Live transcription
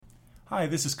Hi,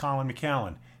 this is Colin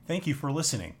McCallan. Thank you for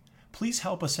listening. Please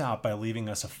help us out by leaving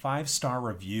us a 5-star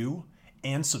review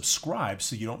and subscribe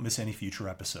so you don't miss any future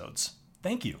episodes.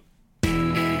 Thank you.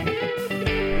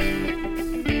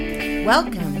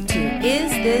 Welcome to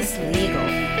Is This Legal?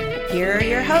 Here are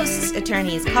your hosts,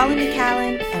 attorneys Colin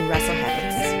McCallan and Russell Hebbets.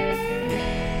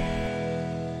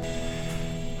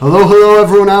 Hello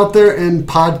everyone out there in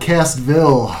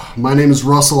Podcastville. My name is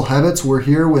Russell Hebbets. We're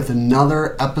here with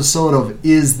another episode of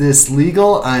Is This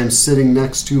Legal? I am sitting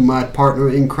next to my partner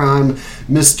in crime,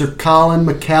 Mr. Colin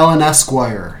McCallan,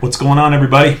 Esquire. What's going on,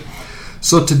 everybody?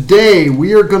 So today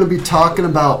we are going to be talking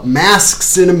about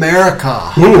masks in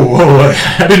America. Ooh,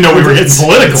 I didn't know we were getting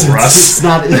political, Russ. It's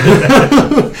not.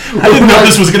 I didn't know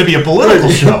this was going to be a political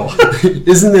show.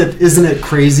 Isn't it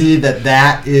crazy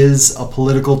that is a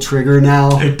political trigger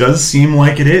now? It does seem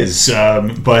like it is,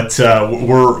 but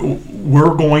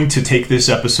we're going to take this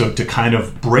episode to kind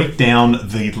of break down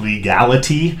the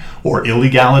legality or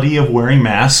illegality of wearing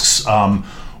masks.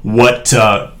 What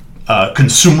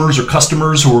consumers or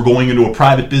customers who are going into a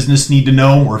private business need to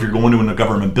know, or if you're going to a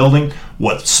government building,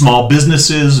 what small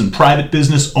businesses and private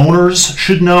business owners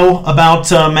should know about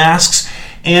masks,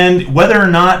 and whether or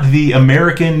not the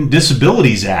American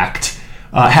Disabilities Act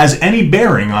has any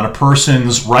bearing on a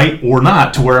person's right or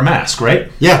not to wear a mask,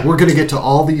 right? Yeah, we're going to get to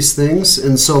all these things,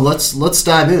 and so let's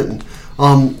dive in.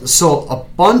 So a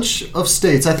bunch of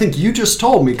states, I think you just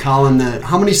told me, Colin, that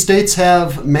how many states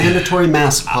have mandatory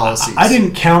mask policies? I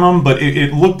didn't count them, but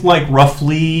it looked like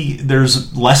roughly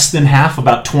there's less than half,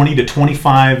 about 20 to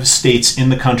 25 states in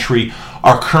the country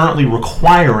are currently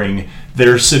requiring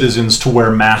their citizens to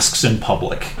wear masks in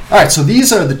public. All right, so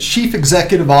these are the chief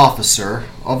executive officer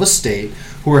of a state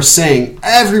who are saying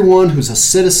everyone who's a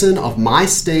citizen of my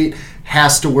state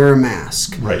has to wear a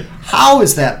mask. Right. How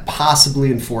is that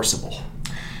possibly enforceable?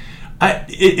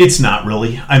 It's not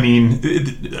really. I mean,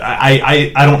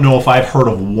 I don't know if I've heard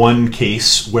of one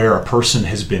case where a person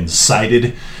has been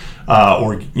cited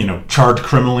or charged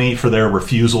criminally for their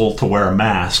refusal to wear a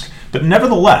mask. But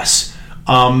nevertheless,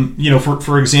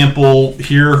 for example,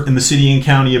 here in the city and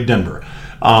county of Denver,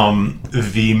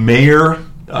 the mayor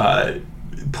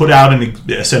put out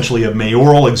essentially a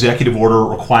mayoral executive order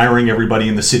requiring everybody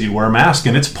in the city to wear a mask,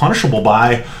 and it's punishable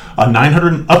by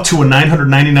up to a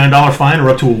 $999 fine or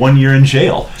up to a 1 year in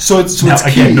jail. So it's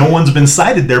again, key. No one's been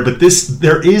cited there, but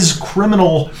there is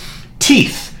criminal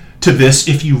teeth to this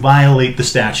if you violate the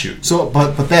statute. So,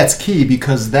 but that's key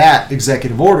because that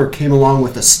executive order came along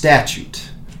with a statute.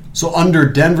 So under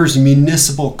Denver's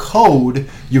municipal code,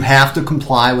 you have to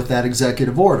comply with that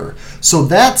executive order. So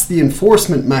that's the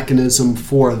enforcement mechanism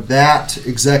for that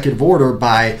executive order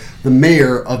by the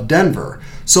mayor of Denver.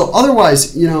 So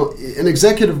otherwise, an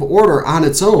executive order on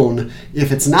its own,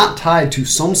 if it's not tied to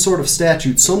some sort of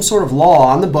statute, some sort of law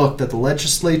on the book that the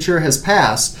legislature has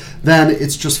passed, then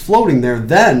it's just floating there.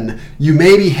 Then you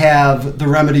maybe have the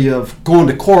remedy of going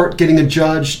to court, getting a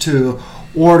judge to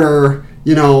order,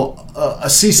 a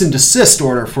cease and desist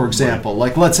order, for example.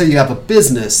 Like, let's say you have a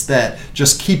business that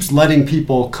just keeps letting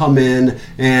people come in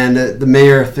and the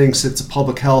mayor thinks it's a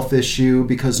public health issue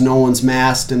because no one's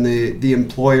masked and the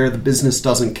employer, the business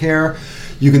doesn't care.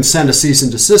 You can send a cease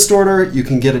and desist order. You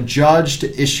can get a judge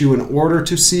to issue an order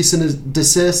to cease and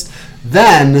desist.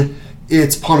 Then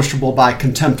it's punishable by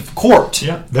contempt of court.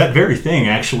 Yeah, that very thing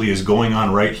actually is going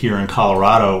on right here in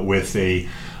Colorado with a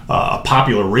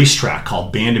popular racetrack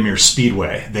called Bandimere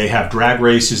Speedway. They have drag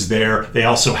races there. They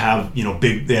also have,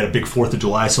 they had a big 4th of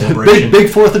July celebration. big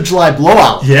 4th of July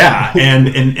blowout. Yeah,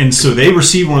 and so they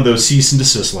received one of those cease and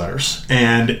desist letters,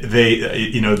 and they,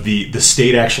 the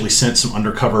state actually sent some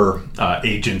undercover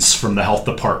agents from the health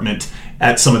department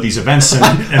at some of these events. And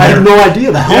I had no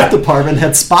idea the health department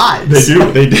had spies.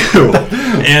 They do.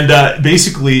 And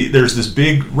basically, there's this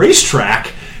big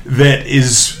racetrack that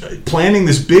is planning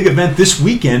this big event this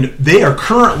weekend. They are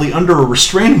currently under a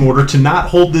restraining order to not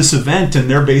hold this event, and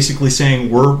they're basically saying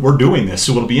we're doing this.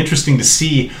 So it'll be interesting to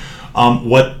see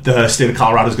what the state of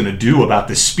Colorado is going to do about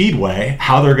this speedway,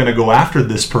 how they're going to go after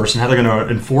this person, how they're going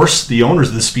to enforce the owners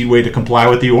of the speedway to comply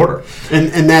with the order.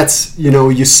 And that's,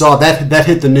 you saw that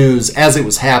hit the news as it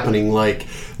was happening. Like,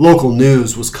 local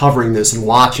news was covering this and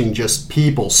watching just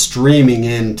people streaming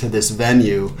into this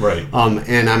venue. Right.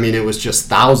 And I mean, it was just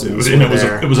thousands.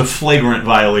 It was a flagrant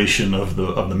violation of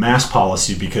the mask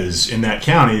policy, because in that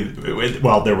county,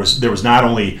 there was not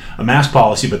only a mask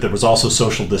policy, but there was also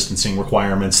social distancing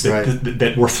requirements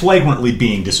that were flagrantly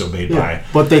being disobeyed by.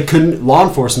 But they couldn't. Law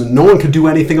enforcement, no one could do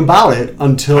anything about it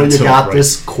until you got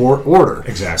this court order.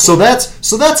 Exactly. So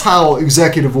that's how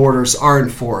executive orders are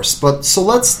enforced. But so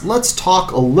let's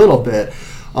talk a little bit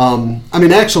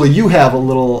Actually, you have a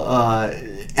little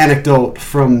anecdote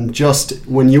from just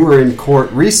when you were in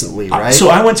court recently, right? So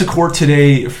I went to court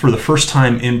today for the first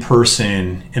time in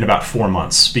person in about 4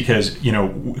 months because,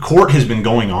 court has been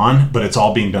going on, but it's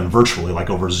all being done virtually, like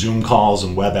over Zoom calls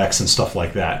and WebEx and stuff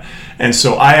like that. And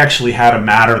so I actually had a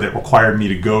matter that required me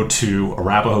to go to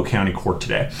Arapahoe County Court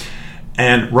today.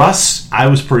 And Russ, I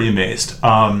was pretty amazed.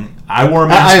 I wore a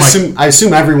mask. I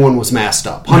assume everyone was masked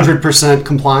up. 100%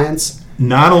 compliance?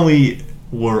 Not only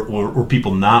were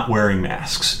people not wearing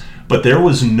masks, but there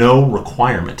was no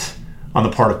requirement on the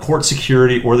part of court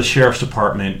security or the sheriff's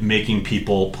department making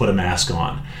people put a mask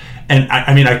on. And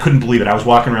I couldn't believe it. I was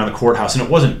walking around the courthouse and it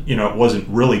wasn't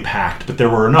really packed, but there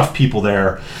were enough people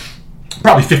there,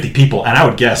 probably 50 people, and I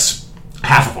would guess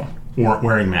half of them weren't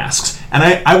wearing masks. And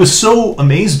I was so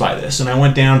amazed by this, and I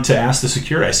went down to ask the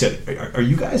security. I said, are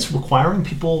you guys requiring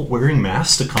people wearing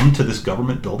masks to come to this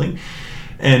government building?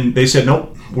 And they said,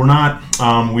 nope, we're not.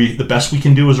 The best we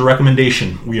can do is a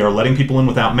recommendation. We are letting people in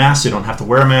without masks. They don't have to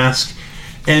wear a mask.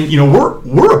 And,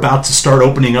 we're about to start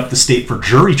opening up the state for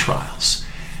jury trials,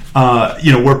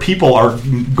 where people are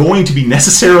going to be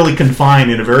necessarily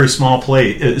confined in a very small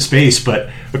space. But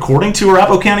according to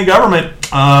Arapahoe County government,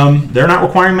 they're not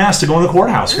requiring masks to go in the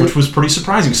courthouse, which was pretty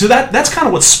surprising. So that's kind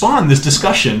of what spawned this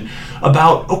discussion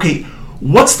about, okay,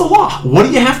 what's the law? What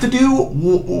do you have to do?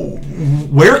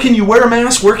 Where can you wear a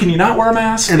mask? Where can you not wear a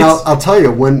mask? And I'll tell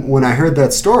you, when I heard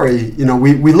that story,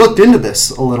 we looked into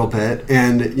this a little bit,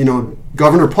 and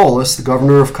Governor Polis, the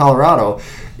governor of Colorado,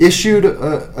 issued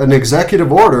an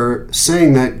executive order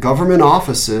saying that government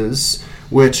offices,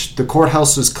 which the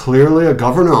courthouse is clearly a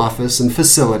government office and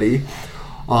facility,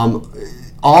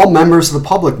 all members of the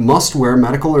public must wear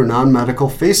medical or non-medical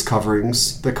face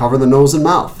coverings that cover the nose and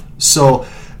mouth. So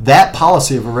that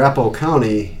policy of Arapahoe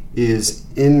County is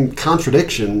in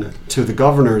contradiction to the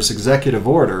governor's executive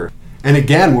order. And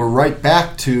again, we're right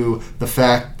back to the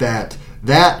fact that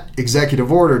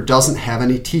executive order doesn't have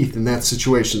any teeth in that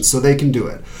situation, so they can do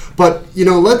it. But,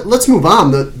 let's move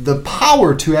on. The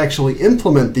power to actually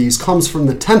implement these comes from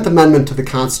the 10th Amendment to the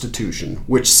Constitution,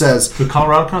 which says... The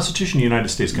Colorado Constitution, the United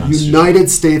States Constitution? United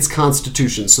States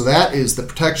Constitution. So that is the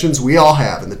protections we all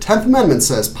have. And the 10th Amendment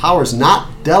says powers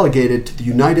not delegated to the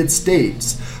United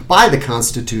States by the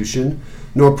Constitution,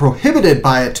 nor prohibited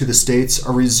by it to the states,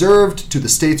 are reserved to the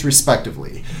states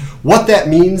respectively. What that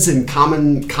means in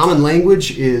common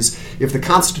language is if the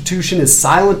Constitution is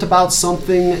silent about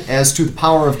something as to the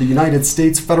power of the United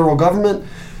States federal government,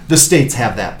 the states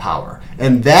have that power.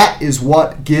 And that is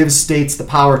what gives states the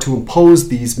power to impose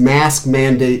these mask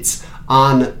mandates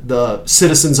on the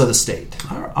citizens of the state.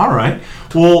 All right.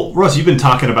 Well, Russ, you've been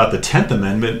talking about the 10th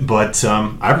Amendment, but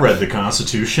I've read the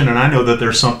Constitution, and I know that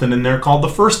there's something in there called the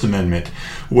First Amendment,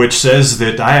 which says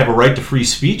that I have a right to free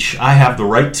speech. I have the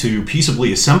right to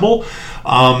peaceably assemble.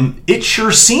 It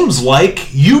sure seems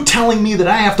like you telling me that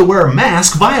I have to wear a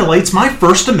mask violates my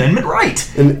First Amendment right.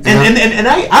 And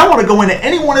I want to go into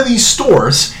any one of these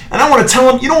stores, and I want to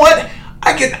tell them, you know what?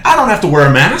 I don't have to wear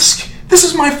a mask. This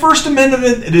is my First Amendment.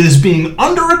 It is being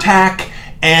under attack,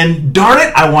 and darn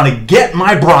it, I want to get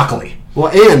my broccoli. Well,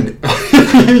 and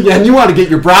you want to get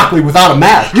your broccoli without a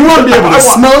mask. You want to be able to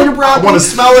smell your broccoli. I want to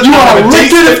smell it. You want to lick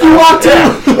it if you want to.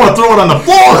 Yeah. I want to throw it on the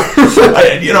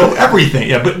floor. Everything.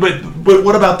 Yeah, but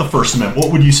what about the First Amendment?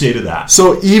 What would you say to that?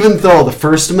 So even though the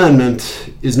First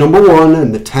Amendment is number 1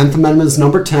 and the 10th Amendment is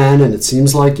number 10, and it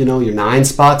seems like you're 9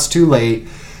 spots too late.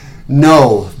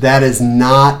 No, that is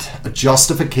not a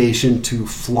justification to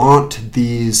flaunt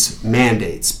these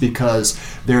mandates because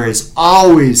there is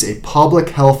always a public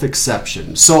health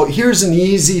exception. So here's an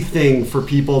easy thing for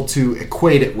people to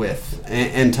equate it with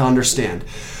and to understand.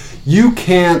 You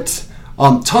can't,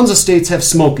 tons of states have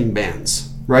smoking bans,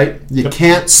 right? You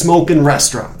can't smoke in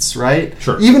restaurants, right?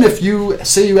 Sure. Even if you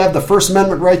say you have the First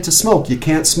Amendment right to smoke, you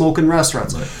can't smoke in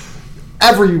restaurants. Right.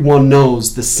 Everyone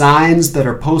knows the signs that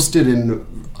are posted in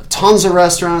tons of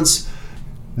restaurants: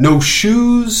 no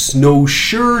shoes, no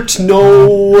shirt,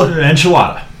 no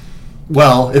enchilada.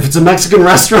 Well, if it's a Mexican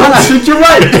restaurant, I think you're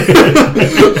right.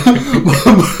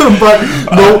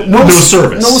 But no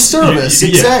service. No service,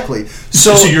 exactly.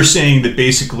 So you're saying that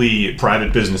basically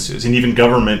private businesses and even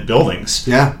government buildings,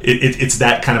 it's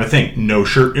that kind of a thing. No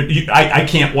shirt. I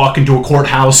can't walk into a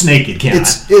courthouse naked, can I?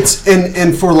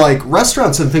 And for like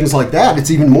restaurants and things like that, it's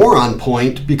even more on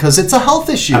point because it's a health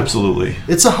issue. Absolutely.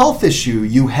 It's a health issue.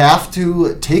 You have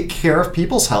to take care of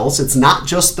people's health. It's not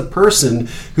just the person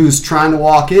who's trying to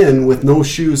walk in with no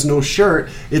shoes, no shirt.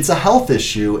 It's a health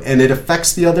issue, and it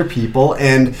affects the other people,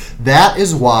 and that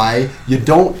is why you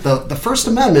don't. The First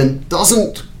Amendment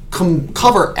doesn't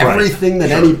cover everything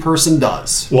that any person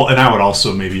does. Well, and I would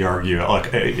also maybe argue,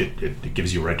 like, it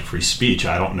gives you a right to free speech.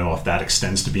 I don't know if that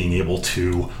extends to being able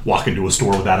to walk into a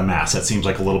store without a mask. That seems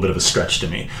like a little bit of a stretch to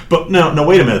me. But no,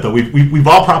 wait a minute, though. We've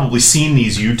all probably seen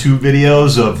these YouTube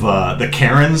videos of the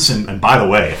Karens. And by the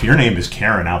way, if your name is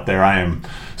Karen out there, I am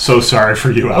so sorry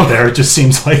for you out there. It just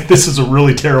seems like this is a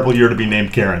really terrible year to be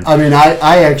named Karen. I mean,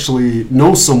 I actually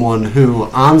know someone who,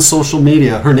 on social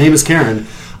media, her name is Karen.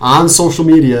 On social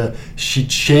media, she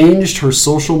changed her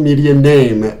social media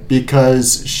name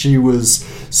because she was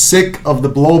sick of the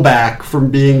blowback from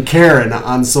being Karen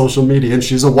on social media, and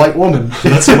she's a white woman.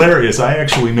 That's hilarious. I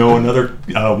actually know another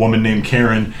woman named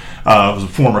Karen, was a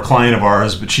former client of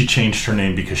ours, but she changed her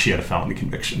name because she had a felony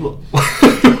conviction. But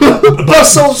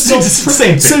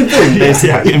same thing, basically.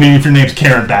 Yeah. I mean, if your name's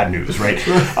Karen, bad news, right?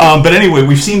 But anyway,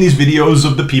 we've seen these videos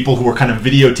of the people who are kind of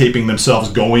videotaping themselves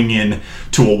going in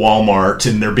to a Walmart,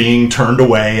 and they're being turned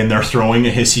away, and they're throwing a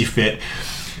hissy fit.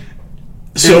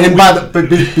 So but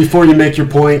before you make your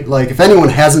point, like, if anyone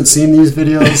hasn't seen these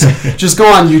videos, just go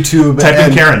on YouTube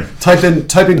and Karen.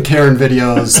 Type in Karen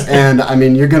videos, and I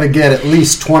mean, you're going to get at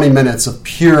least 20 minutes of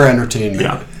pure entertainment.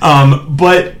 Yeah.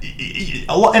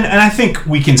 And I think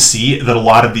we can see that a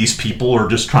lot of these people are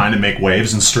just trying to make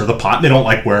waves and stir the pot. They don't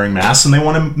like wearing masks, and they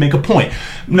want to make a point.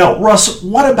 Now, Russ,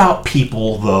 what about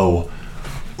people, though,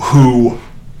 who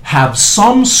have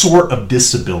some sort of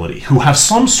disability, who have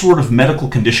some sort of medical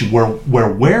condition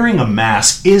where wearing a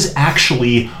mask is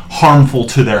actually harmful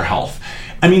to their health?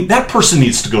 I mean, that person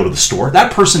needs to go to the store.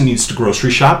 That person needs to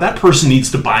grocery shop. That person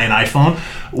needs to buy an iPhone.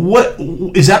 What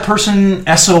is that person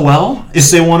SOL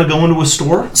if they want to go into a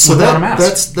store without a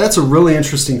mask? That's a really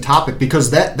interesting topic,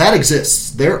 because that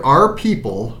exists. There are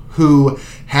people who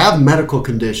have medical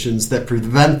conditions that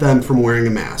prevent them from wearing a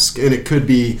mask, and it could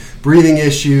be breathing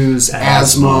issues,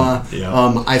 asthma.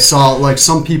 Yeah. I saw, like,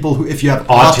 some people who, if you have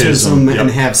autism and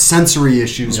have sensory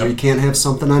issues, where you can't have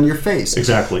something on your face.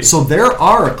 Exactly. So there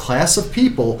are a class of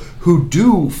people who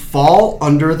do fall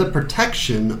under the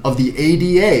protection of the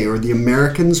ADA, or the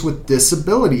Americans with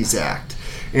Disabilities Act.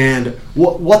 And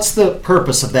what's the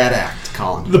purpose of that act,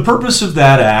 Colin? The purpose of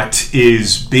that act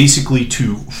is basically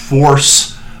to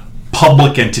force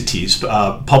public entities,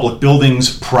 public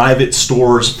buildings, private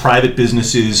stores, private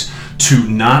businesses, to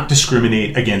not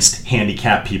discriminate against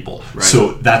handicapped people. Right.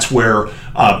 So that's where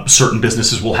certain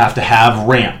businesses will have to have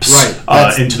ramps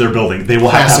into their building. They will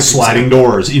have to have sliding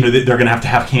doors. You know, they're going to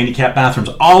have handicapped bathrooms.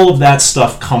 All of that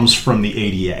stuff comes from the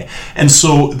ADA. And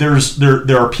so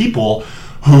there are people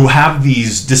who have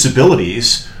these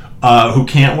disabilities who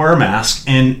can't wear a mask,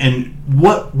 and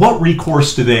what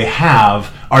recourse do they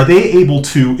have? Are they able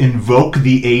to invoke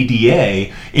the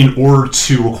ADA in order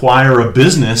to require a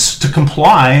business to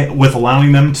comply with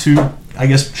allowing them to, I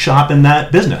guess, shop in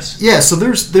that business? Yeah, so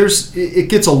it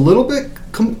gets a little bit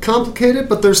complicated,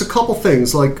 but there's a couple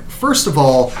things. Like, first of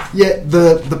all,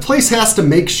 the place has to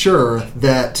make sure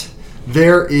that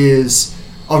there is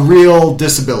a real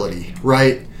disability,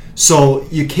 right? So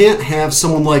you can't have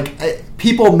someone like...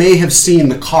 People may have seen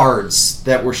the cards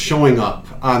that were showing up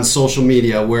on social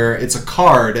media where it's a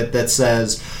card that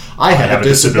says, I have a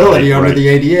disability under the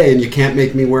ADA, and you can't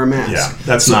make me wear a mask. Yeah,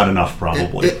 that's not enough,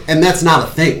 probably. And that's not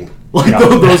a thing. Like,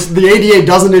 the ADA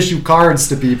doesn't issue cards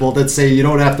to people that say you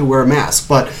don't have to wear a mask.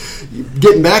 But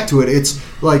getting back to it, it's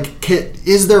like,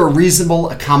 is there a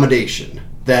reasonable accommodation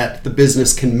that the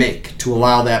business can make to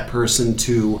allow that person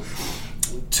to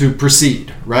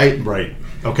proceed, right? Right.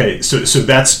 Okay, so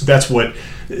that's what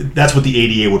the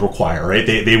ADA would require, right?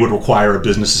 They would require a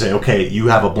business to say, okay, you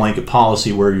have a blanket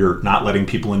policy where you're not letting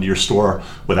people into your store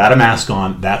without a mask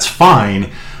on. That's fine,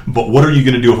 but what are you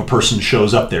going to do if a person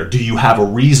shows up there? Do you have a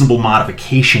reasonable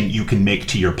modification you can make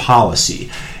to your policy?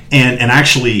 And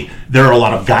actually, there are a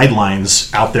lot of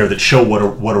guidelines out there that show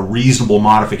what a reasonable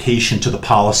modification to the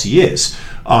policy is.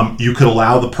 You could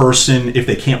allow the person, if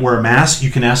they can't wear a mask, you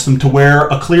can ask them to wear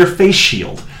a clear face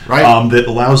shield. Right. That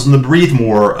allows them to breathe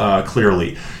more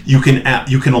clearly. You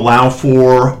can allow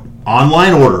for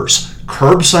online orders,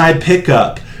 curbside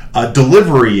pickup,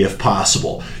 delivery if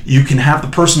possible. You can have the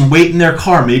person wait in their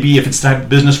car. Maybe if it's that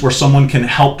business where someone can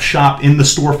help shop in the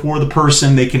store for the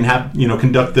person, they can have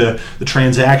conduct the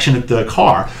transaction at the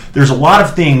car. There's a lot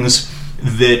of things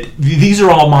that these are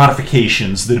all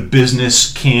modifications that a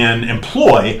business can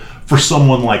employ for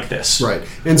someone like this. Right.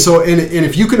 And so, and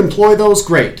if you can employ those,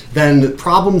 great. Then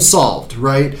problem solved,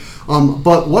 right?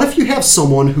 But what if you have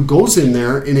someone who goes in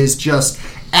there and is just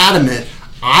adamant,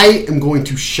 I am going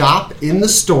to shop in the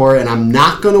store and I'm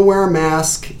not going to wear a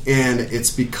mask, and it's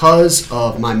because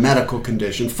of my medical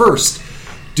condition. First,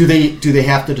 do they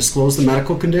have to disclose the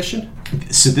medical condition?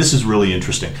 So this is really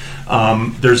interesting.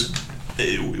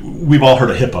 We've all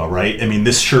heard of HIPAA, right? I mean,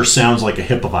 this sure sounds like a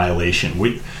HIPAA violation.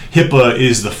 HIPAA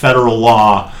is the federal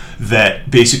law that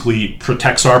basically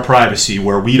protects our privacy,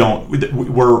 where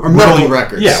we're medical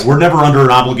records. Yeah, we're never under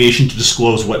an obligation to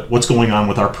disclose what's going on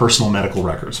with our personal medical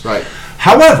records. Right.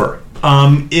 However,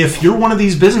 if you're one of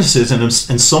these businesses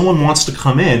and someone wants to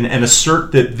come in and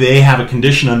assert that they have a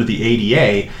condition under the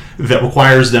ADA that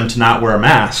requires them to not wear a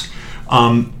mask,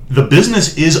 the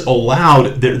business is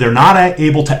allowed. They're not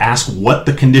able to ask what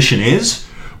the condition is,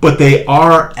 but they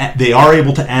are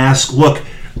able to ask, look,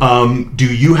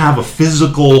 do you have a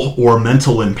physical or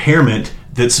mental impairment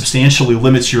that substantially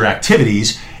limits your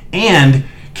activities, and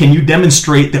can you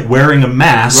demonstrate that wearing a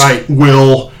mask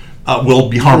will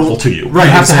be harmful to you? Right,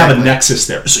 you have to have a nexus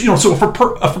there. So, so if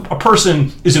a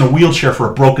person is in a wheelchair for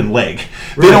a broken leg,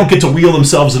 they don't get to wheel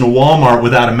themselves into Walmart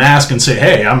without a mask and say,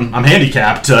 "Hey, I'm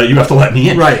handicapped. You have to let me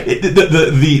in." Right.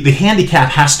 The handicap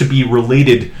has to be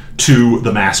related to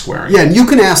the mask wearing. Yeah, and you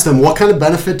can ask them, what kind of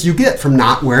benefit do you get from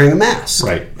not wearing a mask?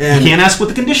 Right. And you can't ask what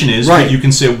the condition is, right. But you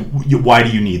can say, why do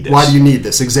you need this? Why do you need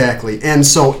this? Exactly. And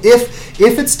so if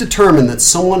it's determined that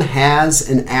someone has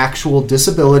an actual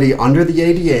disability under the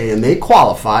ADA and they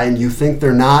qualify, and you think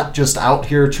they're not just out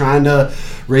here trying to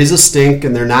raise a stink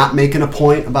and they're not making a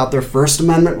point about their First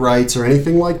Amendment rights or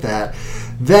anything like that,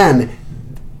 then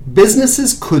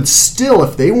businesses could still,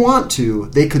 if they want to,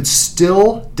 they could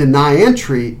still deny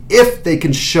entry if they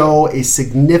can show a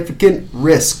significant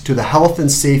risk to the health and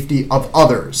safety of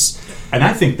others. And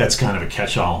I think that's kind of a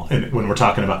catch-all when we're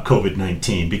talking about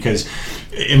COVID-19, because,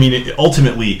 I mean,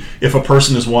 ultimately, if a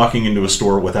person is walking into a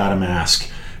store without a mask,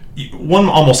 one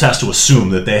almost has to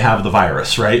assume that they have the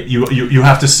virus, right? You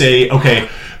have to say, okay,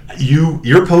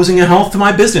 you're posing a health to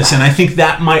my business, and I think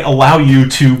that might allow you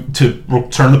to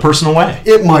turn the person away.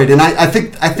 It might, and I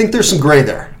think there's some gray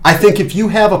there. I think if you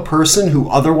have a person who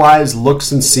otherwise looks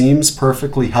and seems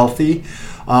perfectly healthy,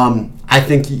 I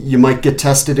think you might get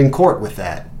tested in court with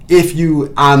that. If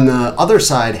you, on the other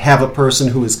side, have a person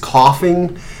who is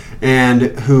coughing and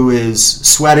who is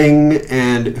sweating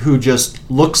and who just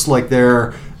looks like they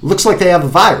have a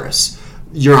virus,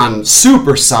 you're on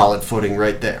super solid footing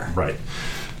right there. Right.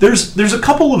 There's a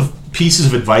couple of pieces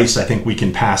of advice I think we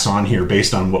can pass on here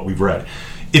based on what we've read.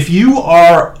 If you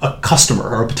are a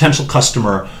customer or a potential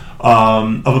customer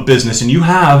of a business and you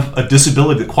have a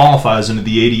disability that qualifies under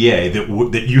the ADA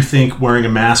that you think wearing a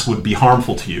mask would be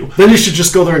harmful to you, then you should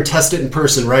just go there and test it in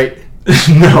person, right?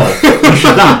 No, you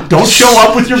should not. Don't show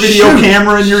up with your video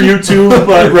camera and your YouTube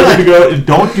ready to go.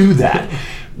 Don't do that.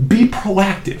 Be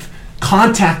proactive.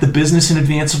 Contact the business in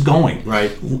advance of going.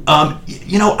 Right.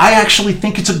 I actually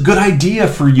think it's a good idea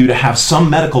for you to have some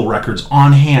medical records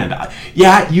on hand.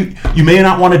 Yeah, you may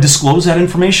not want to disclose that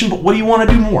information, but what do you want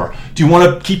to do more? Do you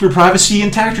want to keep your privacy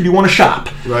intact, or do you want to shop?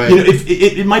 Right. If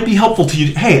it might be helpful to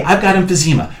you. Hey, I've got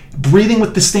emphysema. Breathing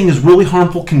with this thing is really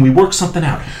harmful. Can we work something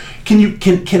out?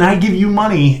 Can I give you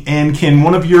money, and can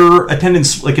one of your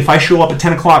attendants, like if I show up at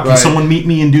 10 o'clock, can someone meet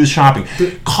me and do shopping?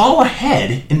 Call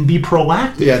ahead and be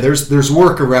proactive. Yeah, there's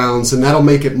workarounds, and that'll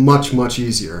make it much, much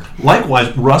easier.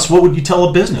 Likewise, Russ, what would you tell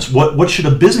a business? What should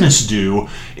a business do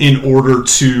in order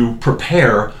to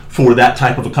prepare for that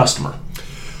type of a customer?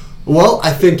 Well,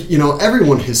 I think,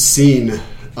 everyone has seen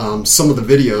some of the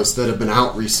videos that have been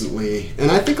out recently,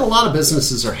 and I think a lot of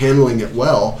businesses are handling it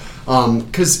well.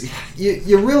 Because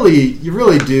you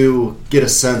really do get a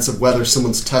sense of whether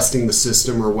someone's testing the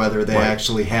system or whether they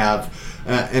actually have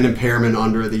an impairment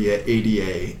under the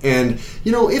ADA. And,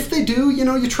 if they do,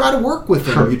 you try to work with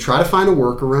them. Sure. You try to find a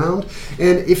workaround.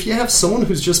 And if you have someone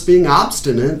who's just being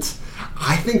obstinate,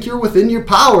 I think you're within your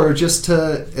power just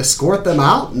to escort them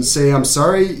out and say, I'm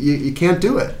sorry, you can't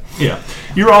do it. Yeah.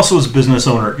 You're also, as a business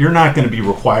owner, you're not going to be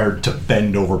required to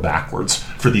bend over backwards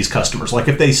for these customers. Like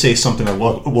if they say something like,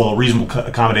 well, a reasonable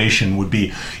accommodation would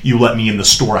be you let me in the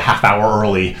store a half hour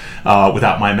early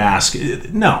without my mask.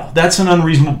 No, that's an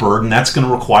unreasonable burden. That's going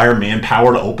to require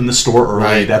manpower to open the store early.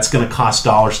 Right. That's going to cost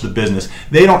dollars to the business.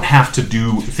 They don't have to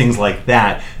do things like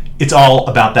that. It's all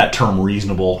about that term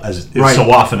reasonable, as is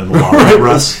so often in the law, right,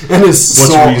 Russ? And what's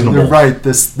reasonable? Right.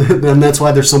 And that's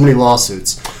why there's so many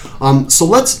lawsuits. So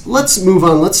let's move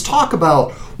on. Let's talk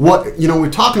about what,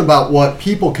 we're talking about what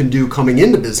people can do coming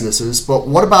into businesses, but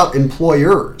what about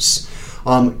employers?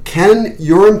 Can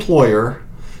your employer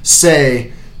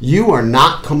say you are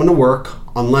not coming to work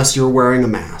unless you're wearing a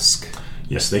mask?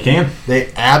 Yes, they can. They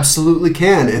absolutely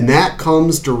can, and that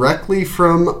comes directly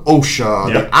from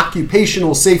OSHA, the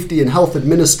Occupational Safety and Health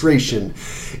Administration.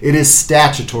 It is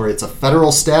statutory. It's a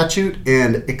federal statute,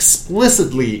 and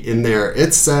explicitly in there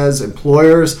it says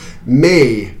employers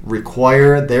may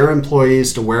require their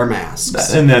employees to wear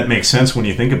masks. And that makes sense when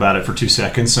you think about it for 2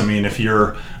 seconds. I mean, if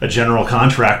you're a general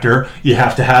contractor, you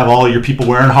have to have all your people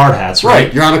wearing hard hats,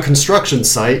 right? You're on a construction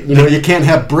site. You can't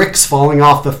have bricks falling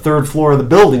off the 3rd floor of the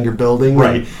building you're building,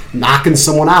 right, and knocking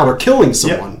someone out or killing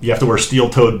someone. You have to wear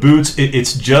steel-toed boots.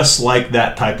 It's just like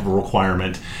that type of a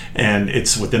requirement, and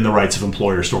it's within the rights of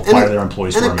employers to require their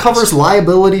employees to wear masks. And it covers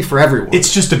liability for everyone.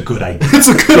 It's just a good idea. It's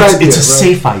a good idea. It's a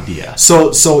safe idea.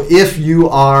 So if you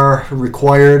are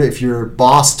required, if your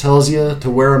boss tells you to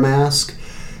wear a mask,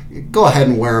 go ahead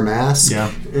and wear a mask. Yeah.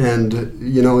 And,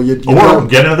 or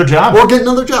get another job. Or get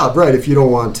another job, right, if you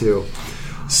don't want to.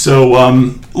 So,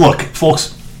 look,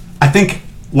 folks, I think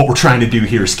what we're trying to do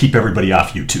here is keep everybody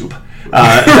off YouTube.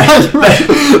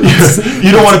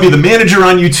 You don't want to be the manager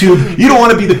on YouTube. You don't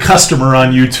want to be the customer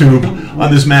on YouTube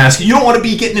on this mask. You don't want to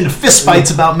be getting into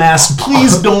fistfights about masks.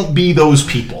 Please don't be those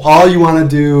people. All you want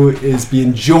to do is be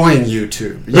enjoying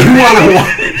YouTube.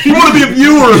 You want to be a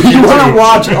viewer. You want to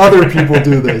watch other people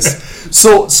do this.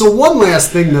 So one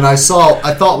last thing that I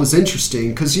thought was interesting,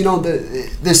 because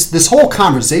this whole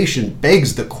conversation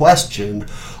begs the question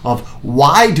of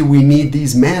why do we need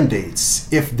these mandates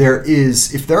if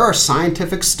there are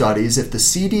scientific studies, if the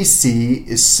CDC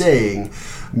is saying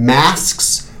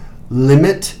masks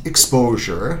limit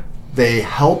exposure, they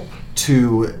help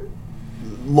to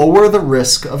lower the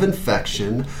risk of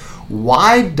infection,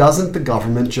 why doesn't the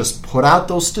government just put out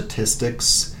those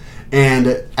statistics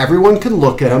and everyone can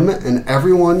look at them and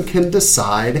everyone can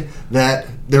decide that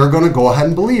they're going to go ahead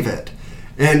and believe it?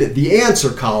 And the answer,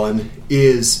 Colin,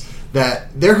 is that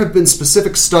there have been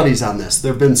specific studies on this.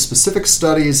 There have been specific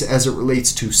studies as it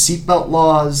relates to seatbelt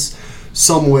laws,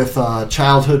 some with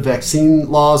childhood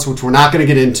vaccine laws, which we're not going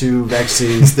to get into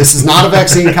vaccines. This is not a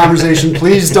vaccine conversation.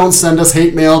 Please don't send us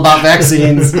hate mail about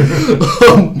vaccines.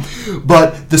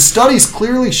 But the studies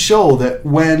clearly show that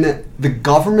when the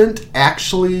government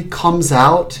actually comes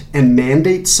out and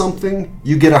mandates something,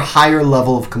 you get a higher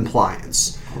level of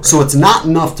compliance. Right. So it's not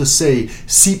enough to say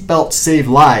seatbelts save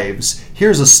lives.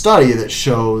 Here's a study that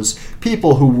shows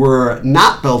people who were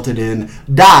not belted in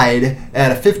died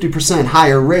at a 50%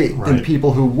 higher rate than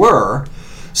people who were.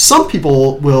 Some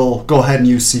people will go ahead and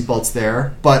use seatbelts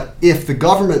there, but if the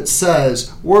government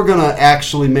says, we're going to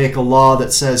actually make a law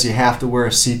that says you have to wear a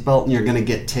seatbelt and you're going to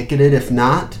get ticketed if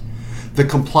not, the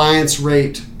compliance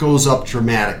rate goes up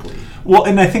dramatically. Well,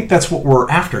 and I think that's what we're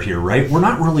after here, right? We're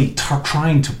not really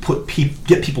trying to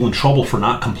get people in trouble for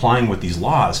not complying with these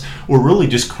laws. We're really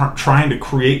just trying to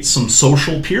create some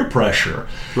social peer pressure,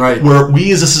 right? Where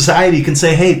we as a society can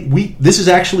say, "Hey, this is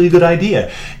actually a good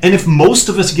idea." And if most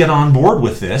of us get on board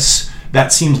with this,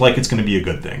 that seems like it's going to be a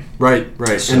good thing, right?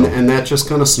 So, and that just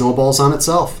kind of snowballs on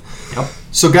itself. Yep.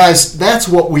 So guys, that's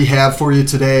what we have for you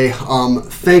today.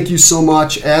 Thank you so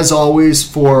much, as always,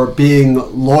 for being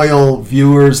loyal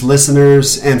viewers,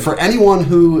 listeners, and for anyone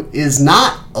who is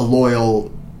not a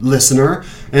loyal listener,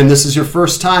 and this is your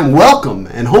first time, welcome,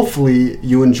 and hopefully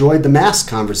you enjoyed the mask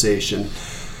conversation.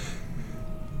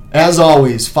 As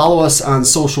always, follow us on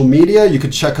social media. You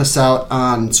could check us out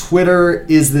on Twitter,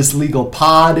 Is This Legal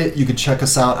Pod. You could check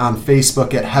us out on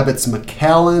Facebook at Hebbets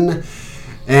McAllen.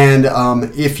 And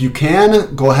if you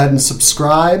can, go ahead and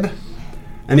subscribe.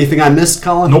 Anything I missed,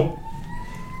 Colin? Nope.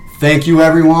 Thank you,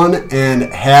 everyone, and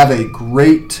have a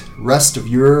great rest of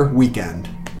your weekend.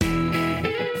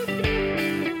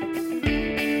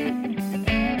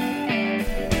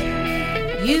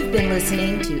 You've been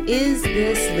listening to Is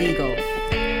This Legal?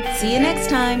 See you next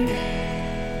time.